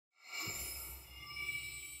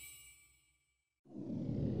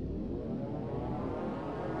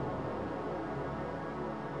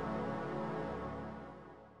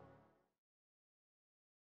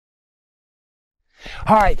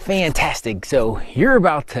All right, fantastic. So you're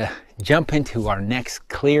about to jump into our next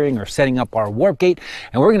clearing or setting up our warp gate,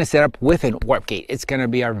 and we're going to set up with a warp gate. It's going to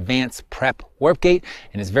be our advanced prep warp gate,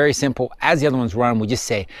 and it's very simple. As the other ones run, we just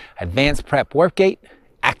say advanced prep warp gate,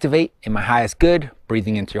 activate in my highest good,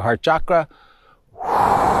 breathing into your heart chakra.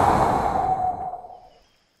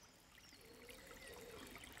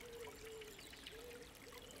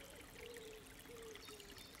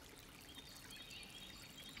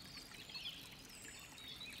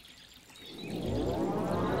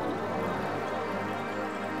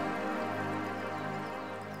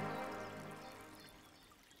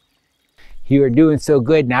 You are doing so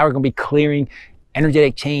good. Now we're going to be clearing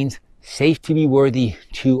energetic chains safe to be worthy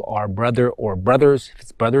to our brother or brothers. If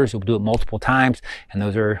it's brothers, we'll do it multiple times. And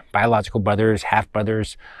those are biological brothers, half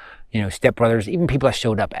brothers, step brothers, even people that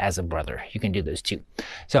showed up as a brother. You can do those too.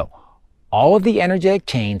 So all of the energetic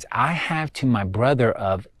chains I have to my brother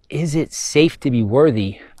of, is it safe to be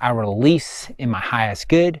worthy? I release in my highest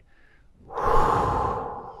good.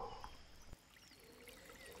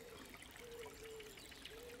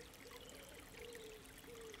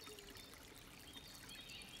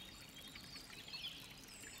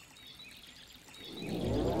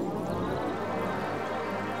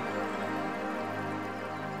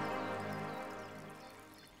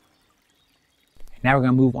 Now we're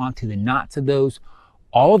going to move on to the knots of those.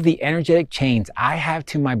 All of the energetic chains I have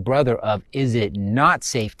to my brother of, is it not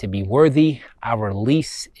safe to be worthy? I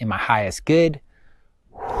release in my highest good.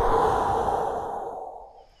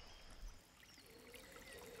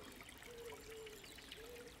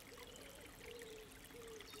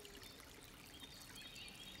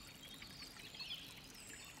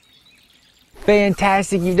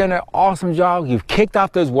 Fantastic, you've done an awesome job. You've kicked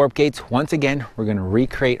off those warp gates. Once again, we're gonna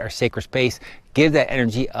recreate our sacred space, give that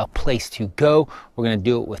energy a place to go. We're gonna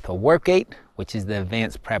do it with a warp gate, which is the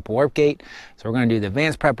advanced prep warp gate. So we're gonna do the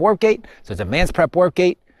advanced prep warp gate. So it's advanced prep warp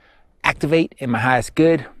gate, activate in my highest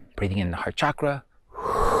good, breathing in the heart chakra.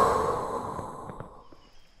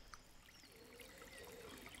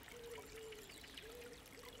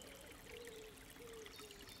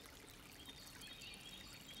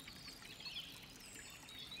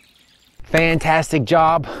 Fantastic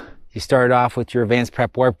job. You started off with your advanced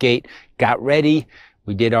prep warp gate, got ready.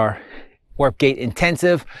 We did our warp gate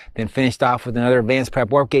intensive, then finished off with another advanced prep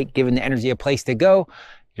warp gate, giving the energy a place to go.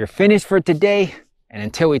 You're finished for today. And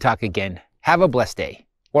until we talk again, have a blessed day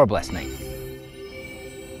or a blessed night.